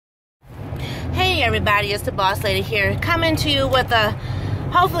Hey everybody, it's the Boss Lady here, coming to you with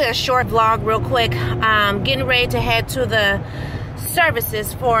hopefully a short vlog real quick. Getting ready to head to the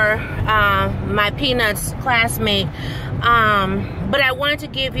services for my Peanuts classmate. But I wanted to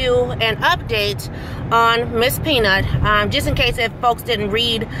give you an update on Miss Peanut, just in case if folks didn't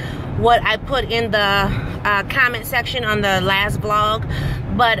read what I put in the comment section on the last vlog.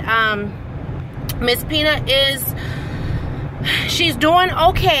 But Miss Peanut she's doing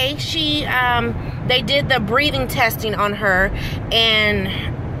okay. They did the breathing testing on her, and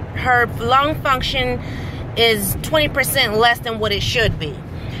her lung function is 20% less than what it should be.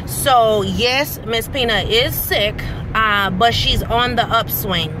 So yes, Miss Peanut is sick, but she's on the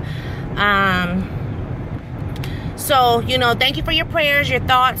upswing. So, you know, thank you for your prayers, your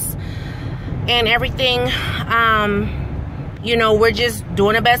thoughts, and everything. You know, we're just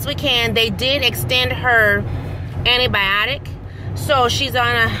doing the best we can. They did extend her antibiotic, so she's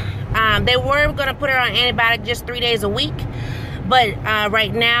on they were going to put her on antibiotic just 3 days a week, but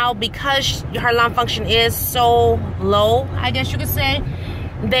right now, because her lung function is so low, I guess you could say,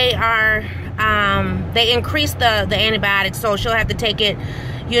 they increased the antibiotic, so she'll have to take it,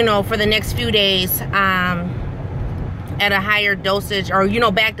 you know, for the next few days at a higher dosage, or, you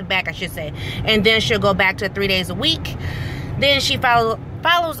know, back to back, I should say, and then she'll go back to 3 days a week. Then she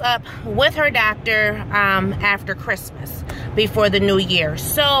follows up with her doctor after Christmas, before the new year.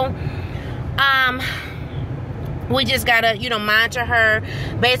 So we just gotta, you know, monitor her.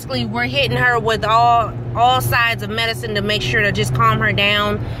 Basically, we're hitting her with all sides of medicine to make sure to just calm her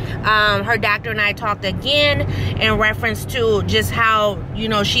down. Her doctor and I talked again in reference to just how, you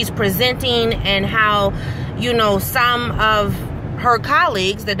know, she's presenting, and how, you know, some of her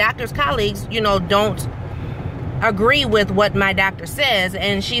colleagues, the doctor's colleagues, you know, don't agree with what my doctor says.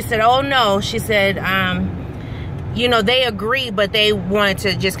 And she said, oh no, she said, you know, they agree, but they wanted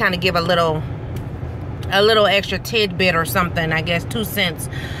to just kind of give a little extra tidbit or something, I guess 2 cents.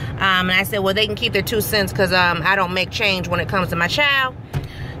 And I said, well, they can keep their 2 cents, because I don't make change when it comes to my child.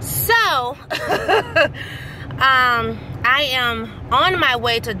 So I am on my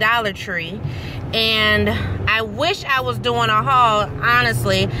way to Dollar Tree, and I wish I was doing a haul.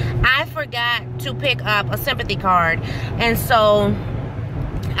 Honestly, I forgot to pick up a sympathy card, and so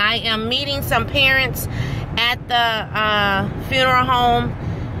I am meeting some parents at the funeral home,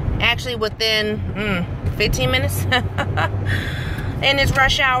 actually within 15 minutes in this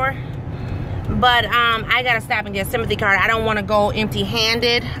rush hour. But I gotta stop and get a sympathy card. I don't want to go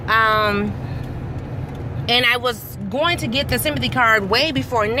empty-handed. And I was going to get the sympathy card way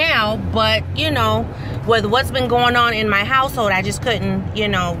before now, but, you know, with what's been going on in my household, I just couldn't, you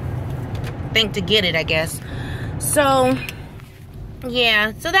know, think to get it, I guess. So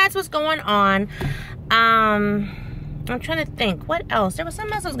yeah, so that's what's going on. I'm trying to think what else. There was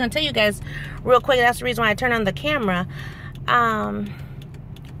something else I was gonna tell you guys real quick. That's the reason why I turned on the camera.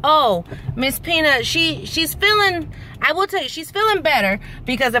 Oh, Miss Peanut, she's feeling, I will tell you, she's feeling better,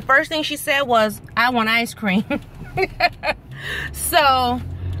 because the first thing she said was, I want ice cream. So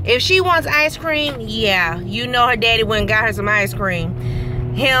if she wants ice cream, yeah, you know her daddy went and got her some ice cream.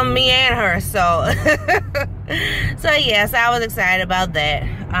 Him, me, and her. So so yes, I was excited about that.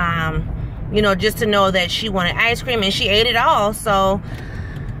 You know, just to know that she wanted ice cream, and she ate it all. So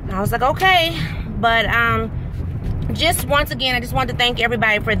I was like, okay. But just once again, I just want to thank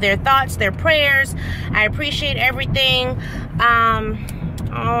everybody for their thoughts, their prayers. I appreciate everything. Oh,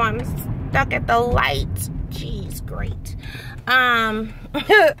 I'm stuck at the light. Jeez, great.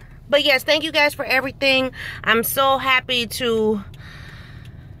 But yes, thank you guys for everything. I'm so happy to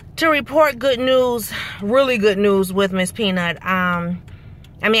report good news, really good news with Miss Peanut.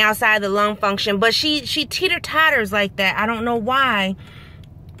 I mean, outside the lung function, but she teeter-totters like that. I don't know why.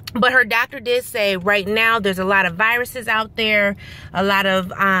 But her doctor did say right now there's a lot of viruses out there, a lot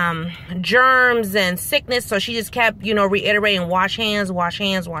of germs and sickness. So she just kept, you know, reiterating, wash hands, wash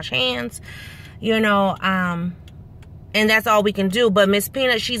hands, wash hands. You know, and that's all we can do. But Miss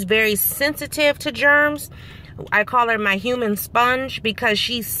Peanut, she's very sensitive to germs. I call her my human sponge, because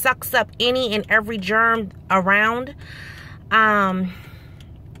she sucks up any and every germ around.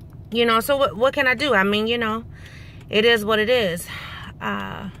 You know, so what can I do? I mean, you know, it is what it is.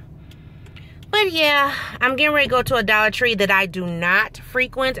 But yeah, I'm getting ready to go to a Dollar Tree that I do not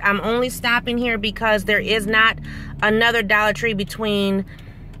frequent. I'm only stopping here because there is not another Dollar Tree between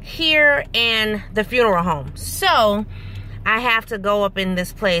here and the funeral home. So I have to go up in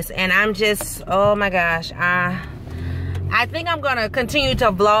this place, and I'm just, oh my gosh, I think I'm gonna continue to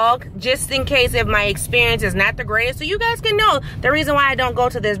vlog, just in case if my experience is not the greatest, so you guys can know the reason why I don't go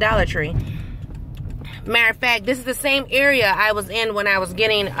to this Dollar Tree. Matter of fact, this is the same area I was in when I was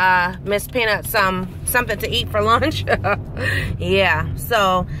getting Miss Peanut something to eat for lunch. Yeah,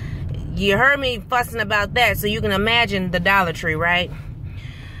 so you heard me fussing about that, so you can imagine the Dollar Tree, right?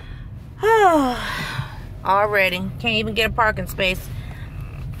 Already can't even get a parking space.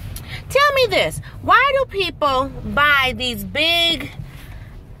 Tell me this, why do people buy these big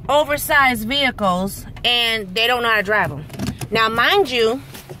oversized vehicles and they don't know how to drive them? Now mind you,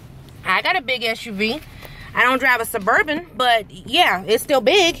 I got a big SUV. I don't drive a Suburban, but yeah, it's still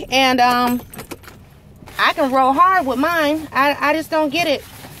big, and I can roll hard with mine. I just don't get it.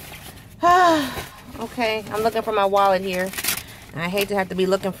 Okay, I'm looking for my wallet here. I hate to have to be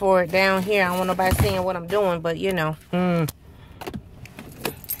looking for it down here. I don't want nobody seeing what I'm doing, but you know.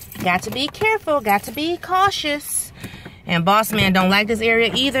 Got to be careful, got to be cautious. And boss man don't like this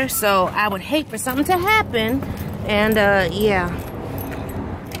area either, so I would hate for something to happen. And yeah.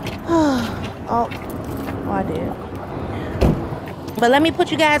 Oh, I did. But let me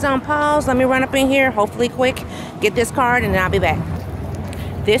put you guys on pause. Let me run up in here, hopefully quick, get this card, and then I'll be back.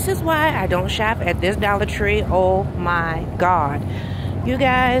 This is why I don't shop at this Dollar Tree. Oh my God. You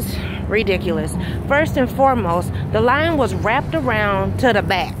guys, ridiculous. First and foremost, the line was wrapped around to the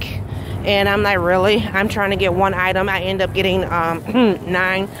back. And I'm like, really? I'm trying to get one item. I end up getting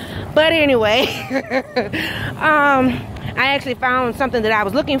 9. But anyway, I actually found something that I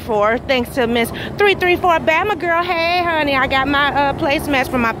was looking for, thanks to Miss 334 Bama Girl. Hey, honey, I got my placemats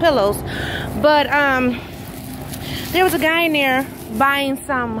for my pillows. But there was a guy in there buying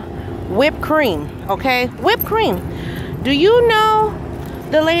some whipped cream, okay? Whipped cream. Do you know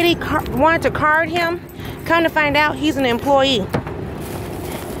the lady wanted to card him? Come to find out, he's an employee.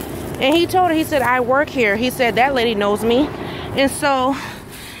 And he told her, he said, I work here. He said, that lady knows me. And so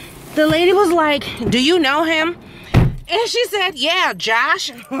the lady was like, do you know him? And she said, yeah,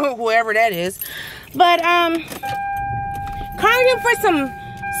 Josh, whoever that is. But carded him for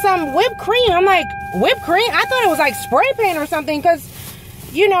some whipped cream. I'm like, whipped cream? I thought it was like spray paint or something, because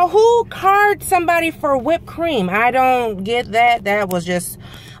you know, who cards somebody for whipped cream? I don't get that. That was just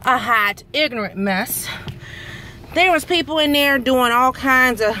a hot, ignorant mess. There was people in there doing all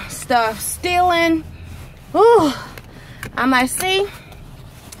kinds of stuff, stealing. Ooh. I'm like, see,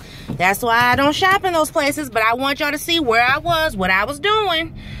 that's why I don't shop in those places, but I want y'all to see where I was, what I was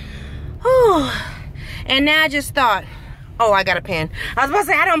doing. Ooh. And now I just thought, oh, I got a pen. I was about to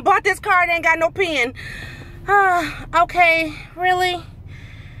say, I done bought this card, ain't got no pen. Okay, really?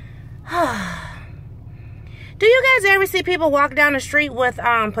 Do you guys ever see people walk down the street with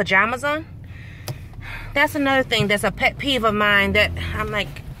pajamas on? That's another thing that's a pet peeve of mine, that I'm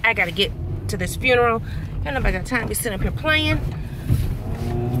like, I gotta get to this funeral. Ain't nobody got time to be sitting up here playing.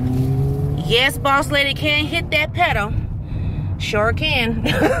 Yes, boss lady can hit that pedal. Sure can.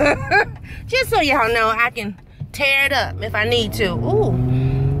 Just so y'all know, I can tear it up if I need to. Ooh.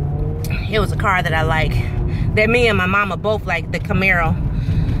 It was a car that I like. That me and my mama both like, the Camaro.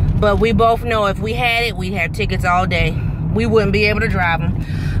 But we both know if we had it, we'd have tickets all day. We wouldn't be able to drive them.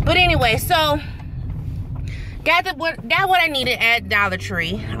 But anyway, so got what I needed at Dollar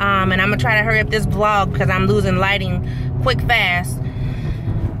Tree. And I'm gonna try to hurry up this vlog because I'm losing lighting quick fast.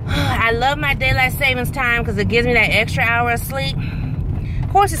 I love my daylight savings time because it gives me that extra hour of sleep. Of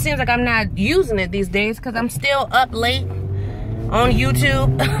course, it seems like I'm not using it these days because I'm still up late on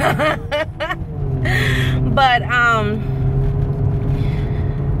YouTube. But I'm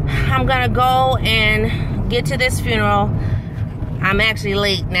gonna go and get to this funeral. I'm actually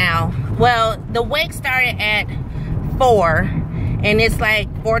late now. Well, the wake started at 4 and it's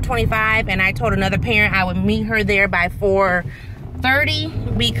like 4:25, and I told another parent I would meet her there by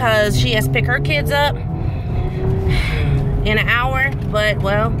 4:30 because she has to pick her kids up in an hour. But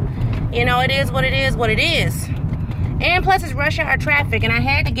well, you know, it is what it is, what it is. And plus it's rush hour traffic, and I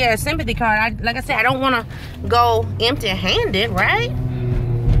had to get a sympathy card. Like I said, I don't want to go empty-handed, right?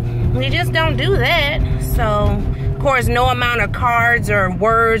 You just don't do that. So, of course, no amount of cards or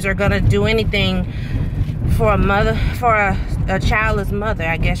words are gonna do anything for a mother, for a childless mother,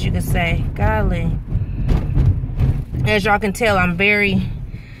 I guess you could say. Golly. As y'all can tell, I'm very,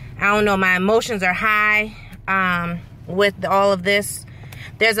 I don't know, my emotions are high with all of this.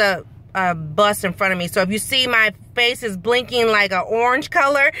 There's a bus in front of me, so if you see my face is blinking like an orange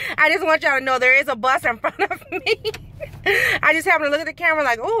color, I just want y'all to know there is a bus in front of me. I just happened to look at the camera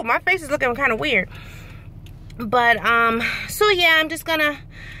like, oh, my face is looking kind of weird. But so yeah, I'm just gonna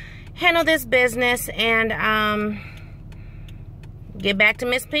handle this business and get back to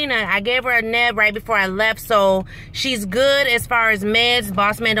Miss Peanut. I gave her a neb right before I left, so she's good as far as meds.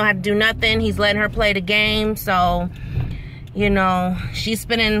 Boss man don't have to do nothing. He's letting her play the game, so You know, she's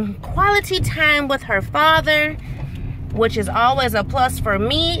spending quality time with her father, which is always a plus for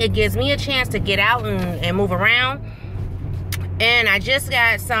me. It gives me a chance to get out and move around. And I just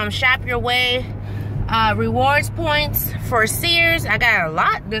got some Shop Your Way rewards points for Sears. I got a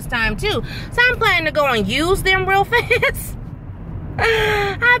lot this time too. So I'm planning to go and use them real fast.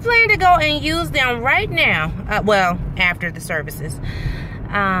 I plan to go and use them right now. Well, after the services.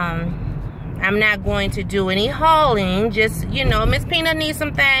 I'm not going to do any hauling. Just, you know, Miss Peanut needs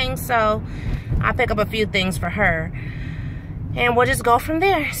some things. So I'll pick up a few things for her. And we'll just go from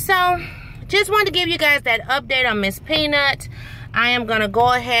there. So just wanted to give you guys that update on Miss Peanut. I am going to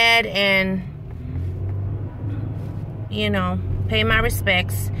go ahead and, you know, pay my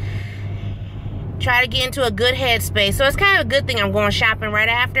respects. Try to get into a good headspace. So it's kind of a good thing I'm going shopping right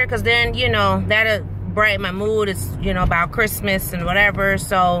after, because then, you know, that'll brighten my mood. It's, you know, about Christmas and whatever.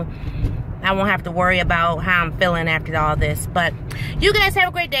 So I won't have to worry about how I'm feeling after all this. But you guys have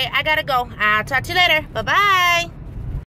a great day. I gotta go. I'll talk to you later. Bye-bye.